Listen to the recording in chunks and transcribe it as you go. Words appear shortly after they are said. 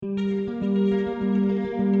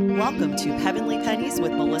welcome to Heavenly Pennies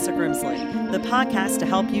with Melissa Grimsley, the podcast to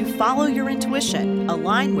help you follow your intuition,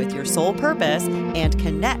 align with your soul purpose, and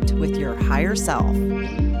connect with your higher self.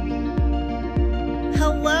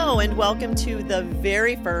 Hello, and welcome to the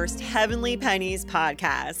very first Heavenly Pennies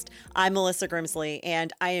podcast. I'm Melissa Grimsley,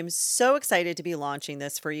 and I am so excited to be launching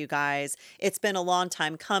this for you guys. It's been a long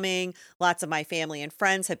time coming. Lots of my family and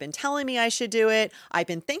friends have been telling me I should do it. I've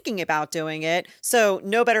been thinking about doing it. So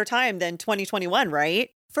no better time than 2021,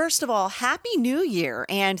 right? First of all, Happy New Year,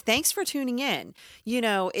 and thanks for tuning in. You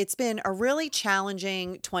know, it's been a really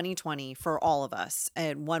challenging 2020 for all of us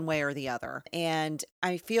in one way or the other. And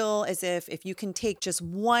I feel as if you can take just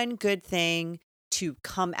one good thing to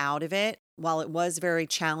come out of it, while it was very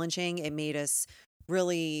challenging, it made us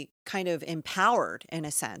really kind of empowered in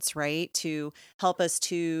a sense, right? To help us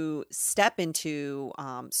to step into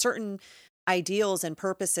certain ideals and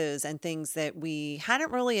purposes and things that we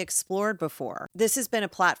hadn't really explored before. This has been a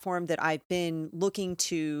platform that I've been looking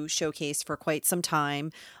to showcase for quite some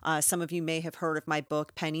time. Some of you may have heard of my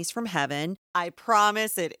book, Pennies from Heaven. I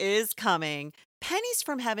promise it is coming. Pennies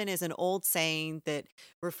from heaven is an old saying that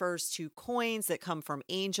refers to coins that come from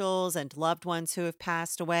angels and loved ones who have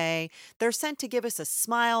passed away. They're sent to give us a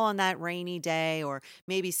smile on that rainy day, or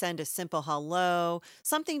maybe send a simple hello,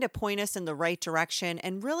 something to point us in the right direction,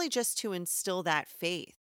 and really just to instill that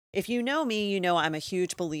faith. If you know me, you know I'm a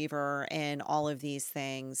huge believer in all of these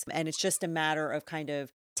things, and it's just a matter of kind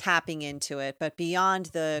of tapping into it. But beyond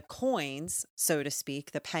the coins, so to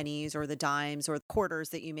speak, the pennies or the dimes or the quarters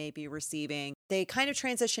that you may be receiving, they kind of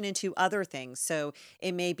transition into other things. So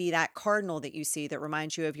it may be that cardinal that you see that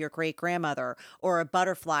reminds you of your great grandmother, or a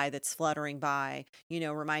butterfly that's fluttering by,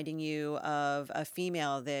 reminding you of a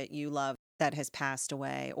female that you love that has passed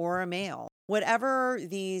away, or a male. Whatever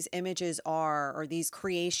these images are, or these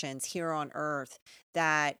creations here on earth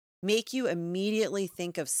that make you immediately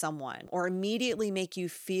think of someone, or immediately make you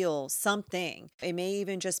feel something. It may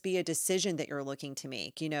even just be a decision that you're looking to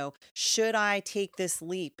make. Should I take this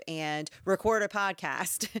leap and record a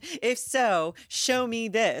podcast? If so, show me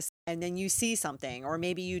this. And then you see something, or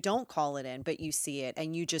maybe you don't call it in, but you see it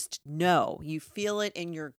and you just know, you feel it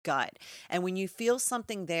in your gut. And when you feel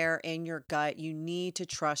something there in your gut, you need to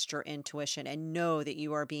trust your intuition and know that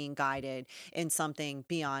you are being guided in something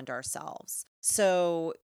beyond ourselves.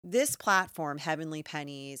 So this platform, Heavenly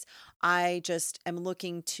Pennies, I just am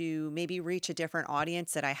looking to maybe reach a different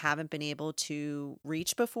audience that I haven't been able to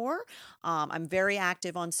reach before. I'm very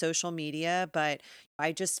active on social media, but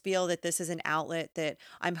I just feel that this is an outlet that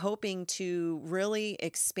I'm hoping to really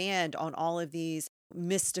expand on all of these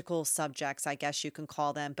mystical subjects, I guess you can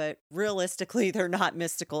call them, but realistically, they're not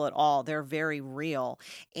mystical at all. They're very real.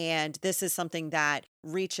 And this is something that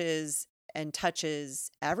reaches and touches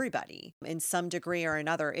everybody in some degree or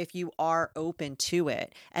another if you are open to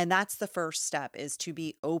it. And that's the first step, is to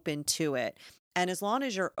be open to it. And as long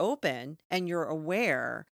as you're open and you're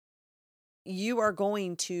aware, you are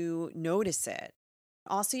going to notice it.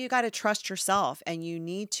 Also, you got to trust yourself, and you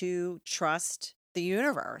need to trust the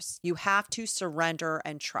universe. You have to surrender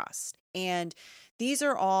and trust. And these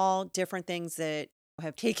are all different things that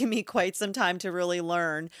have taken me quite some time to really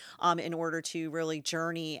learn in order to really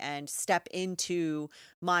journey and step into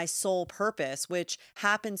my soul purpose, which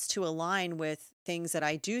happens to align with things that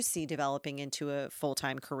I do see developing into a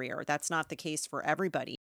full-time career. That's not the case for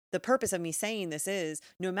everybody. The purpose of me saying this is,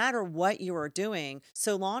 no matter what you are doing,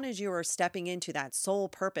 so long as you are stepping into that soul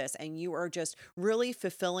purpose and you are just really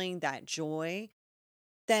fulfilling that joy,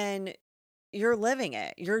 then you're living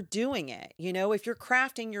it, you're doing it. If you're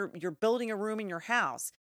crafting, you're building a room in your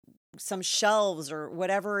house, some shelves or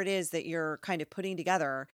whatever it is that you're kind of putting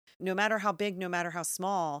together, no matter how big, no matter how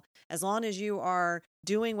small, as long as you are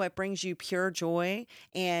doing what brings you pure joy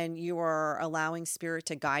and you are allowing spirit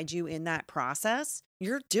to guide you in that process,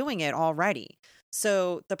 you're doing it already.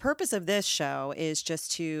 So the purpose of this show is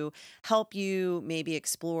just to help you maybe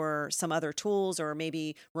explore some other tools, or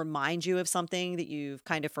maybe remind you of something that you've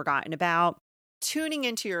kind of forgotten about. Tuning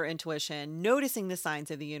into your intuition, noticing the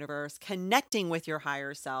signs of the universe, connecting with your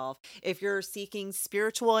higher self. If you're seeking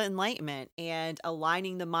spiritual enlightenment and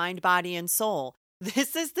aligning the mind, body, and soul,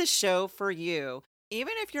 this is the show for you.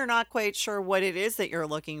 Even if you're not quite sure what it is that you're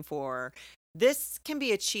looking for, this can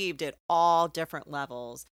be achieved at all different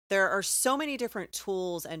levels. There are so many different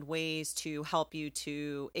tools and ways to help you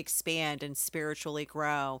to expand and spiritually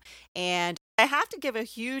grow. And I have to give a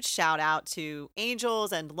huge shout out to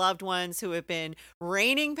angels and loved ones who have been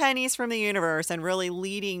raining pennies from the universe and really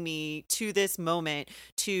leading me to this moment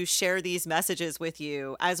to share these messages with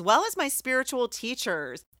you, as well as my spiritual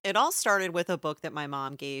teachers. It all started with a book that my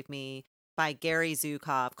mom gave me by Gary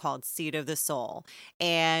Zukov called Seat of the Soul.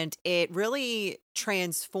 And it really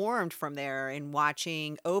transformed from there in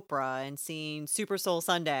watching Oprah and seeing Super Soul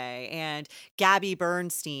Sunday and Gabby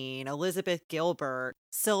Bernstein, Elizabeth Gilbert,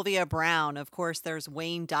 Sylvia Brown. Of course, there's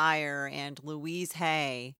Wayne Dyer and Louise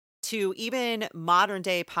Hay. To even modern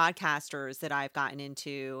day podcasters that I've gotten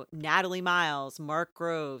into, Natalie Miles, Mark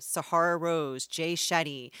Groves, Sahara Rose, Jay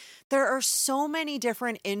Shetty. There are so many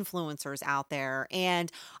different influencers out there.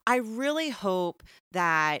 And I really hope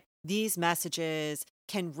that these messages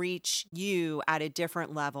can reach you at a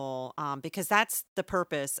different level, because that's the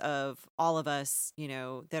purpose of all of us,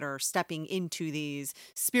 that are stepping into these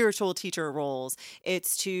spiritual teacher roles.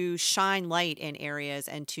 It's to shine light in areas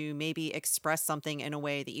and to maybe express something in a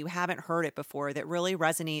way that you haven't heard it before that really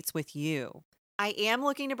resonates with you. I am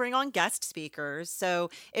looking to bring on guest speakers. So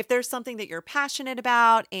if there's something that you're passionate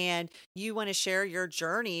about and you want to share your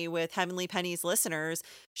journey with Heavenly Pennies listeners,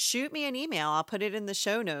 shoot me an email. I'll put it in the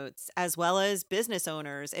show notes, as well as business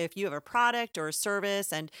owners. If you have a product or a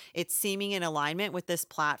service and it's seeming in alignment with this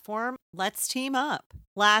platform, let's team up.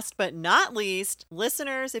 Last but not least,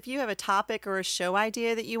 listeners, if you have a topic or a show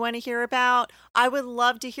idea that you want to hear about, I would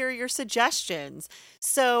love to hear your suggestions.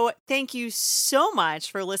 So thank you so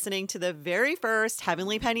much for listening to the very first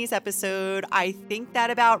Heavenly Pennies episode. I think that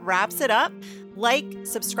about wraps it up. Like,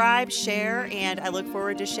 subscribe, share, and I look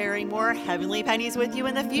forward to sharing more Heavenly Pennies with you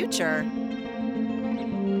in the future.